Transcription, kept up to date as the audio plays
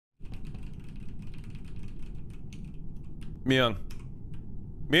Myung.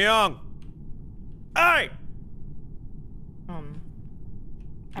 Myung! Hey!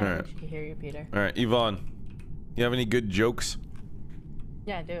 I don't think she can hear you, Peter. Alright, Yvonne. You have any good jokes?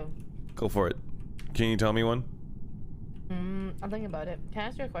 Yeah, I do. Go for it. Can you tell me one? I'm thinking about it. Can I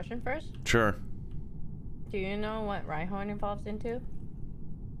ask you a question first? Sure. Do you know what Rhyhorn evolves into?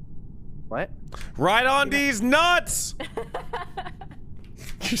 What? Ride on these nuts!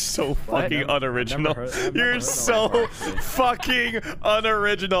 You're so fucking I've unoriginal. never heard You're that so before, actually. fucking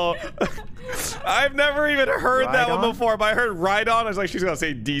unoriginal. I've never even heard that one Ride-on? before, but I heard ride on. I was like, she's gonna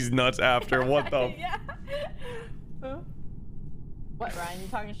say these nuts after. What the? Yeah. What, Ryan? You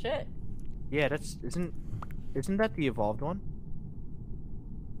talking shit? Yeah, that's isn't that the evolved one?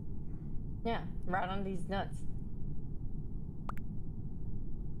 Yeah, ride on these nuts.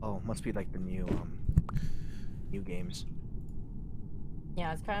 Oh, must be like the new games.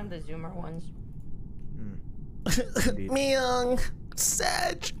 Yeah, it's kind of the Zoomer ones. Indeed. Myung,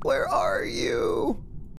 Sedge, where are you?